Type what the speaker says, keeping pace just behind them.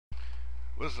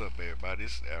What's up, everybody?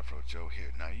 This is Afro Joe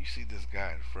here. Now, you see this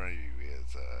guy in front of you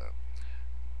is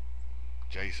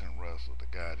Jason Russell, the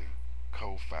guy that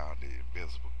co-founded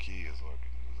Invisible Kids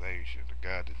organization, the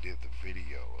guy that did the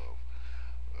video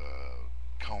of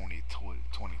Coney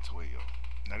 2012.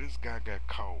 Now, this guy got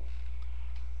caught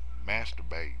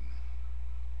masturbating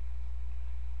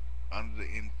under the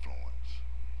influence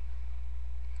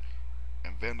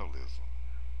and vandalism.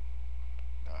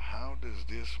 Now, how does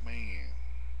this man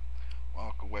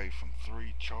walk away from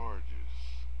three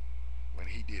charges when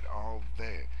he did all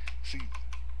that? See,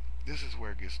 this is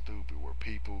where it gets stupid, where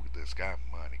people that's got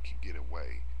money can get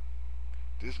away.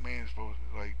 This man's supposed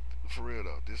to, like, for real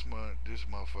though, this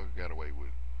motherfucker got away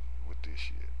with this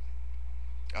shit.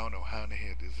 I don't know how in the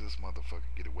hell does this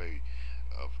motherfucker get away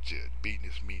of just beating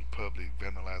his meat in public,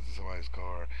 vandalizing somebody's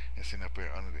car, and sitting up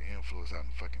there under the influence out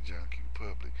in fucking John Q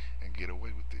public and get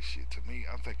away with this shit. To me,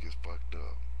 I think it's fucked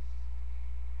up.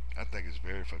 I think it's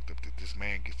very fucked up that this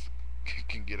man gets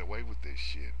can get away with this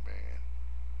shit, man.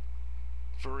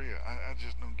 For real, I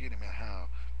just don't get it, man. How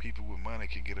people with money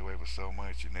can get away with so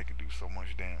much and they can do so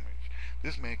much damage.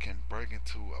 This man can break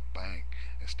into a bank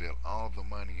and steal all the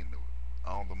money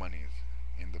is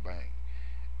in the bank,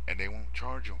 and they won't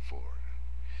charge him for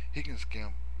it. He can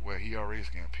scam. Well, he already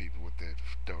scammed people with that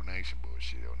donation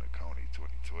bullshit on the Coney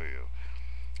 2012.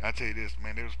 I tell you this,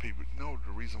 man. There was people. You know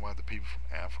the reason why the people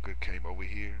from Africa came over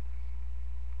here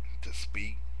to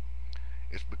speak?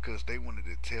 It's because they wanted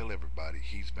to tell everybody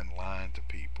he's been lying to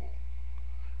people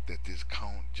that this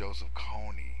Joseph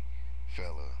Coney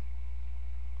fella,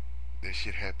 this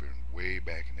shit happened way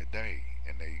back in the day,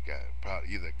 and they got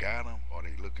probably either got him or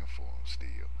they looking for him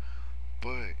still.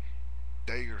 But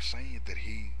they are saying that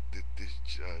this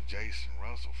Jason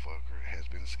Russell fucker has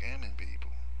been scamming people.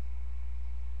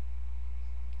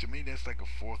 To me, that's like a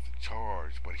fourth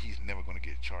charge, but he's never gonna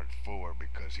get charged for it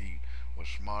because he was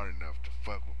smart enough to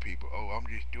fuck with people. Oh, I'm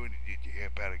just doing it to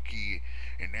help out a kid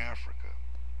in Africa.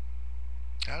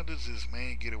 How does this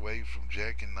man get away from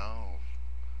jacking off?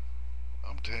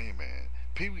 I'm telling you, man.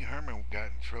 Pee Wee Herman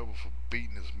got in trouble for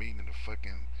beating his meat in the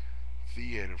fucking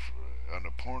theater, on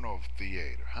the porno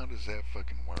theater. How does that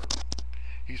fucking work?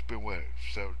 He spent what,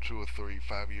 2 or 3,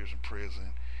 5 years in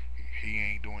prison. He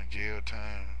ain't doing jail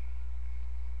time.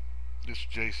 This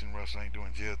Jason Russell ain't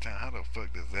doing jail time. How the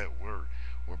fuck does that work?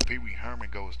 Where Pee Wee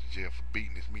Herman goes to jail for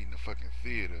beating his meat in the fucking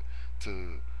theater,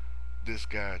 to this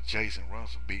guy Jason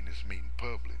Russell beating his meat in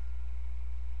public.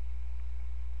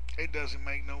 It doesn't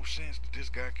make no sense that this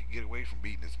guy could get away from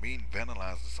beating his meat and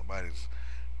vandalizing somebody's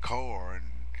car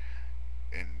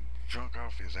and drunk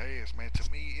off his ass, man.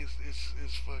 To me,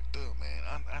 it's fucked up,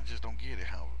 man. I just don't get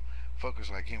it how fuckers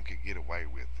like him can get away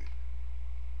with it.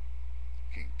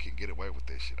 Can get away with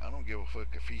that shit. I don't give a fuck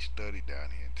if he studied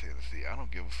down here in Tennessee. I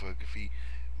don't give a fuck if he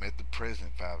met the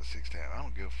president 5 or 6 times. I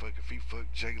don't give a fuck if he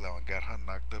fucked J Lo and got her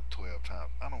knocked up 12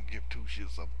 times. I don't give two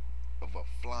shits of a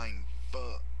flying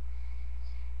fuck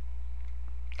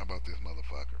about this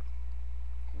motherfucker.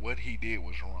 What he did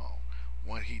was wrong.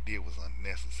 What he did was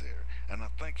unnecessary, and I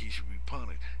think he should be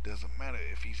punished. Doesn't matter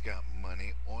if he's got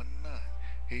money or not.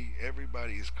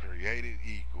 Everybody is created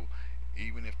equal,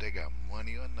 even if they got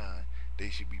money or not. They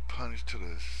should be punished to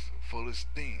the fullest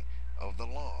extent of the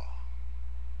law.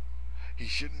 He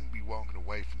shouldn't be walking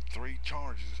away from three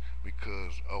charges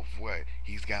because of what?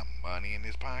 He's got money in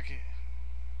his pocket?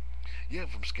 Yeah,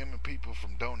 from skimming people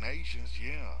from donations,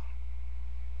 yeah.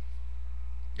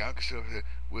 Y'all can say,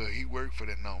 well, he worked for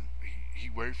that. No, he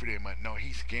worked for that money. No,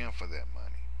 he scammed for that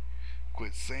money.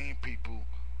 Quit saying people,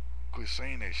 quit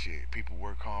saying that shit. People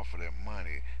work hard for that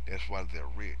money. That's why they're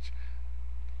rich.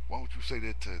 Why don't you say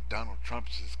that to Donald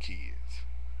Trump's kids?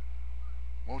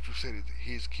 Why don't you say that to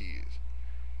his kids?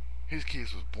 His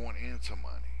kids was born into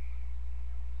money.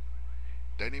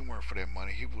 They didn't work for that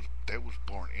money. They was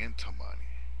born into money.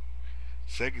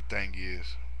 Second thing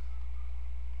is,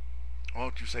 why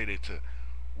don't you say that to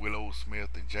Willow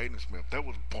Smith and Jaden Smith? They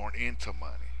was born into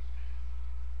money.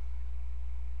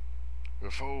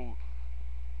 Before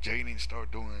Jaden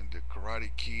started doing the Karate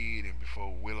Kid and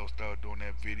before Willow started doing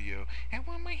that video, and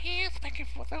what my hands speaking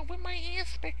for, so what my hands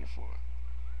speaking for.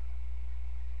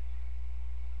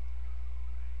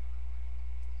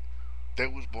 They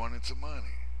was born into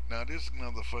money. Now this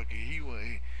motherfucker,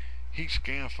 he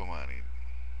scammed for money.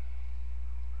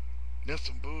 That's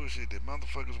some bullshit that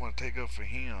motherfuckers want to take up for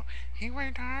him. He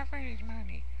worked hard for his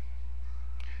money.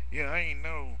 Yeah, I ain't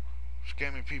know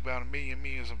scamming people out of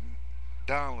millions of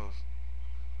dollars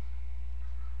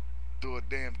through a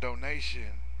damn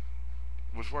donation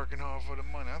was working hard for the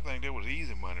money. I think that was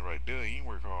easy money right there. He ain't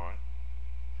work hard.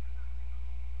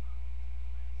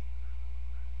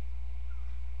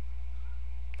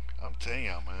 I'm telling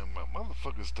y'all, man, my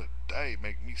motherfuckers today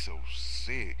make me so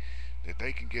sick that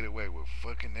they can get away with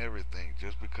fucking everything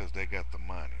just because they got the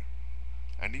money.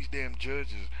 And these damn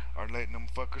judges are letting them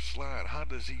fuckers slide. How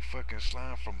does he fucking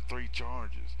slide from 3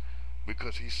 charges?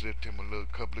 Because he slipped him a little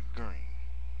couple of green.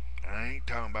 And I ain't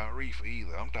talking about reefer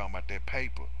either. I'm talking about that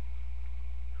paper.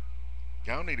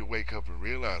 Y'all need to wake up and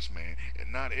realize, man,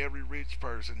 and not every rich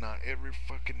person, not every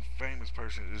fucking famous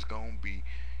person is gonna be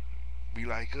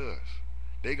like us.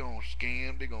 They gonna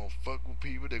scam, they gonna fuck with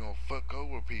people, they gonna fuck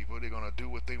over people, they gonna do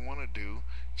what they wanna do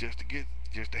just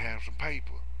to have some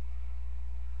paper.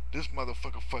 This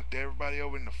motherfucker fucked everybody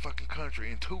over in the fucking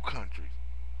country, in 2 countries,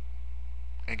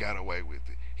 and got away with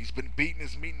it. He's been beating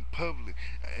his meat in public,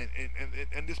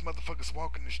 and this motherfucker's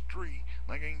walking the street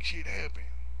like ain't shit happened.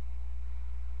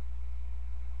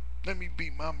 Let me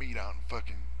beat my meat out in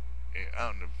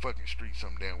the fucking street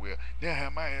some damn well. Then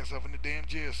have my ass up in the damn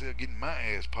jail cell getting my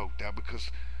ass poked out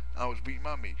because I was beating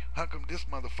my meat. How come this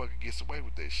motherfucker gets away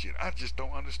with that shit? I just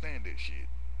don't understand that shit.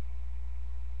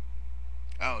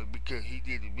 Oh, because he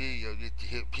did a video just to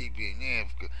help people in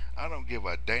Africa. I don't give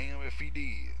a damn if he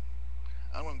did.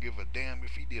 I don't give a damn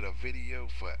if he did a video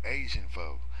for Asian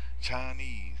folks,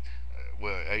 Chinese.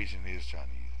 Well, Asian is Chinese.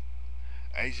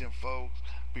 Asian folks,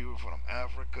 people from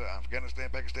Africa, Afghanistan,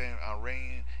 Pakistan,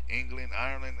 Iran, England,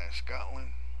 Ireland, Scotland,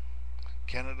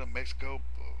 Canada, Mexico,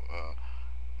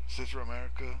 Central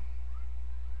America,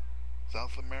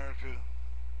 South America.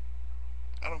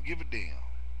 I don't give a damn.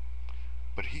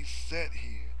 But he sat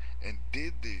here and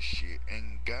did this shit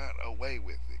and got away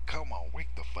with it. Come on,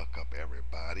 wake the fuck up,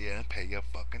 everybody, and pay your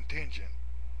fucking attention.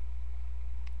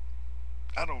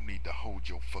 I don't need to hold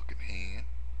your fucking hand.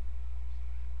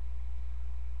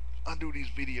 I do these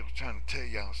videos trying to tell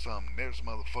y'all something. There's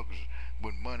motherfuckers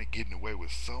with money getting away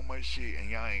with so much shit,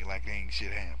 and y'all ain't like ain't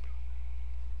shit happen.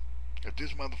 If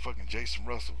this motherfucking Jason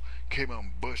Russell came out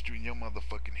and bust you in your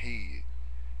motherfucking head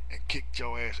and kicked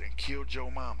your ass and killed your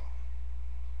mama,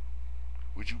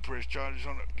 would you press charges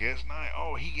on it? Guess not.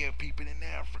 Oh, he had people in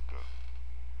Africa.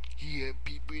 He had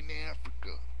people in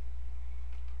Africa.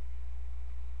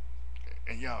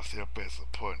 And y'all sit up there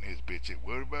supporting his bitch.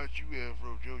 What about you,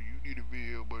 Afro Joe? You did a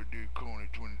video about that corner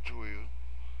 2012.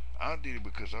 I did it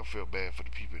because I felt bad for the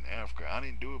people in Africa. I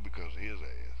didn't do it because of his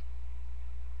ass.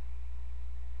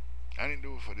 I didn't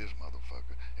do it for this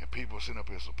motherfucker. And people sitting up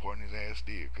here supporting his ass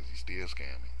still because he's still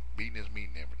scamming. Beating his meat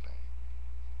and everything.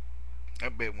 I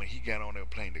bet when he got on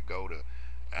that plane to go to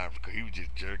Africa, he was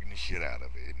just jerking the shit out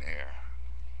of it in the air.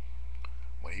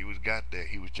 When he was got there,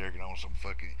 he was jerking on some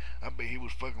fucking. I bet he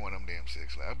was fucking one of them damn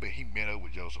sex slaves. I bet he met up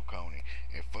with Joseph Kony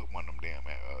and fucked one of them damn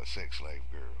sex slave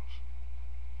girls.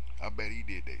 I bet he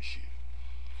did that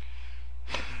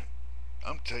shit.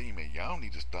 I'm telling you, man, y'all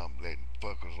need to stop letting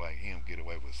fuckers like him get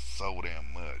away with so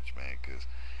damn much, man. Cause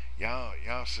y'all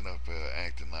sitting up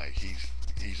acting like he's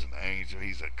an angel,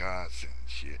 he's a godsend and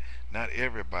shit. Not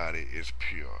everybody is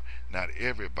pure. Not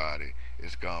everybody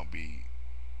is gonna be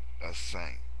a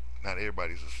saint. Not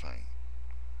everybody's a saint.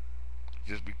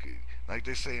 Just because, like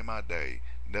they say in my day,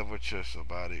 never trust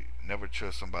somebody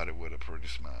with a pretty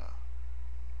smile.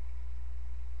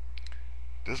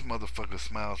 This motherfucker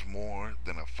smiles more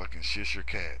than a fucking shisher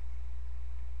cat.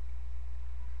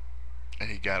 And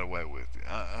he got away with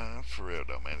it. For real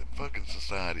though, man. The fucking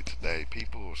society today,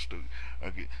 people are stupid.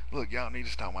 Look, y'all need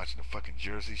to start watching the fucking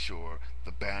Jersey Shore,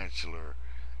 The Bachelor.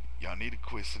 Y'all need to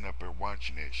quit sitting up there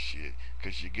watching that shit,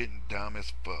 cause you're getting dumb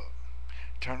as fuck.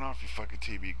 Turn off your fucking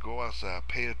TV, go outside,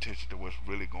 pay attention to what's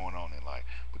really going on in life.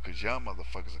 Because y'all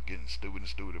motherfuckers are getting stupid and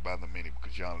stupid by the minute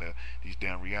because y'all let these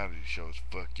damn reality shows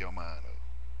fuck your mind up.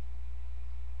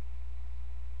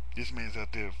 This man's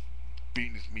out there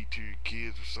beating his meat to your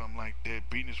kids or something like that,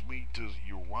 beating his meat to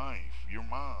your wife, your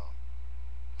mom,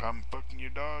 probably fucking your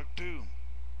dog too.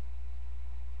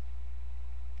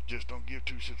 Just don't give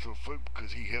 2 shits a fuck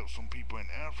because he helped some people in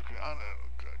Africa.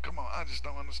 Come on, I just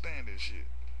don't understand this shit.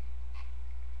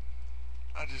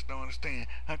 I just don't understand.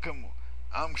 How come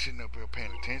I'm sitting up here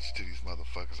paying attention to these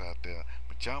motherfuckers out there,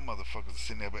 but y'all motherfuckers are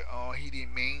sitting there like, oh, he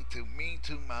didn't mean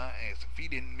to my ass. If he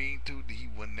didn't mean to, he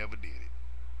would never did it.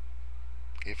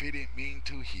 If he didn't mean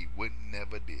to, he would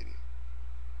never did it.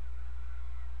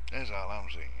 That's all I'm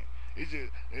saying.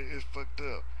 It's fucked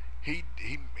up. He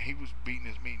was beating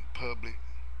his meat in public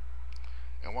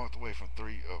and walked away from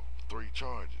three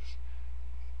charges.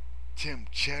 Tim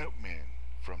Chapman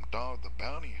from Dog the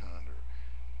Bounty Hunter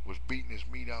was beating his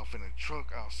meat off in a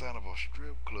truck outside of a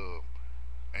strip club,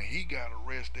 and he got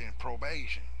arrested in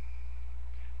probation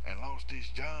and lost his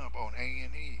job on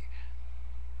A&E.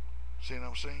 See what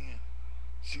I'm saying?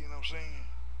 See what I'm saying?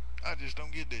 I just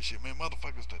don't get that shit, man.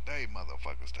 Motherfuckers today,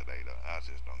 though. I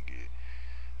just don't get.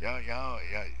 Y'all,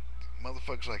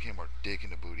 motherfuckers like him are dick in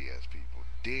the booty ass people.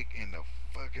 Dick in the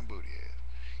fucking booty ass.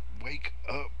 Wake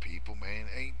up, people, man.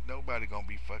 Ain't nobody gonna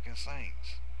be fucking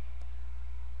saints.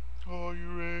 Are you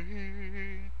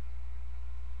ready?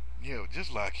 Yeah,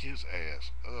 just lock his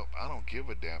ass up. I don't give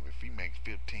a damn if he makes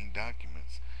 15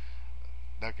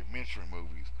 documentary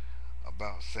movies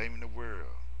about saving the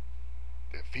world.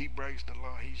 If he breaks the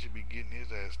law, he should be getting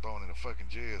his ass thrown in a fucking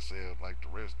jail cell like the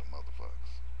rest of the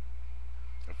motherfuckers.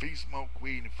 If he smoked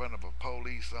weed in front of a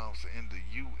police officer in the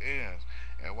U.S.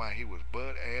 and while he was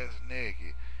butt ass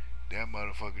naked, that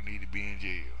motherfucker need to be in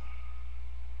jail.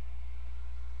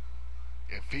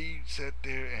 If he sat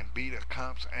there and beat a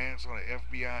cop's ass or an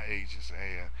FBI agent's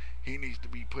ass, he needs to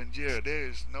be put in jail. There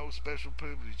is no special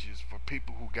privileges for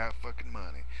people who got fucking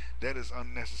money. That is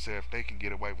unnecessary if they can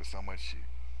get away with so much shit.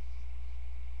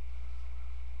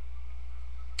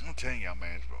 I'm telling y'all,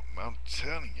 man, bro. I'm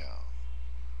telling y'all.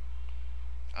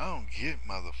 I don't get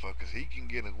motherfuckers. He can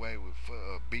get away with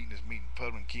beating his meat in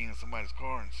public, killing somebody's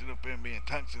car, and sit up there and being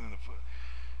toxic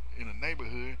in the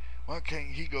neighborhood. Why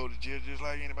can't he go to jail just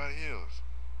like anybody else?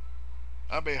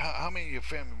 I bet how many of your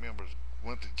family members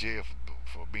went to jail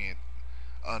for being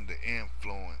under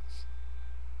influence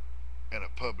in a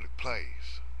public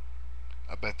place?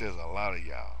 I bet there's a lot of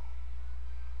y'all.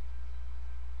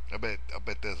 I bet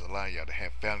there's a lot of y'all that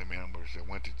have family members that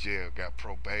went to jail, got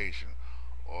probation,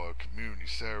 or community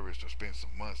service, or spent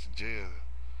some months in jail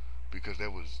because they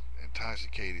was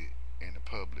intoxicated in a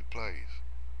public place.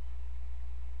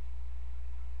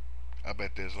 I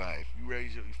bet there's like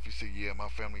if you say yeah, my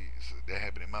family that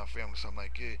happened in my family, something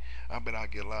like that. I bet I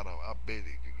get a lot of. I bet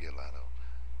it could get a lot of.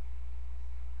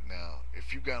 Now,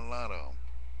 if you got a lot of them,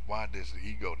 why does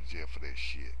he go to jail for that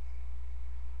shit?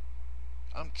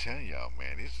 I'm telling y'all,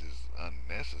 man, this is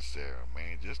unnecessary,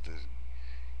 man. Just as,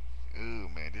 ooh,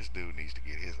 man, this dude needs to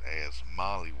get his ass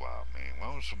mollywopped, man.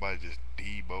 Why don't somebody just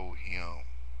Debo him?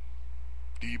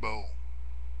 Debo,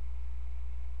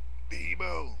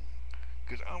 Debo.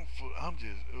 Cause I'm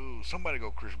just, ooh, somebody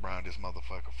go Chris Brown this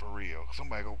motherfucker for real.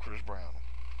 Somebody go Chris Brown.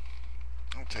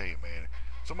 I'm tell you, man.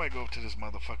 Somebody go up to this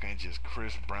motherfucker and just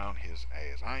Chris Brown his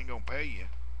ass. I ain't gonna pay you.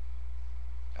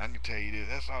 I can tell you this.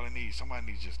 That's all I need. Somebody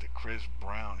needs just to Chris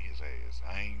Brown his ass.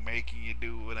 I ain't making you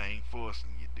do it. I ain't forcing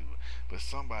you to do it. But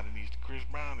somebody needs to Chris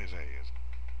Brown his ass.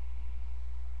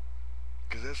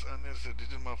 Cause that's unnecessary. This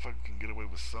motherfucker can get away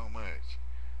with so much.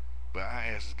 But our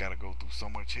asses gotta go through so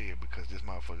much here because this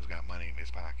motherfucker's got money in his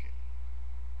pocket.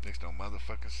 Makes no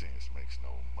motherfucking sense. Makes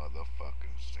no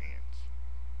motherfucking sense.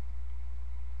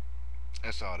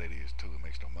 That's all that is too. It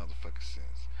makes no motherfucking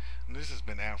sense. And this has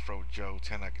been Afro Joe,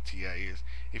 10 like a T.I. is.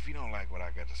 If you don't like what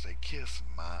I got to say, kiss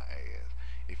my ass.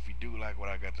 If you do like what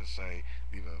I got to say,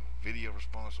 leave a video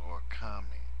response or a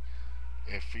comment.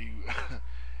 If you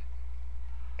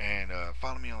and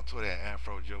follow me on Twitter at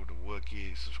Afro Joe the Wood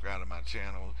Kid. Subscribe to my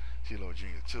channel, CeeLo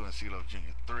Jr. 2 and CeeLo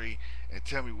Jr. 3. And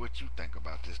tell me what you think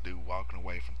about this dude walking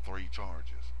away from 3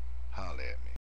 charges. Holla at me.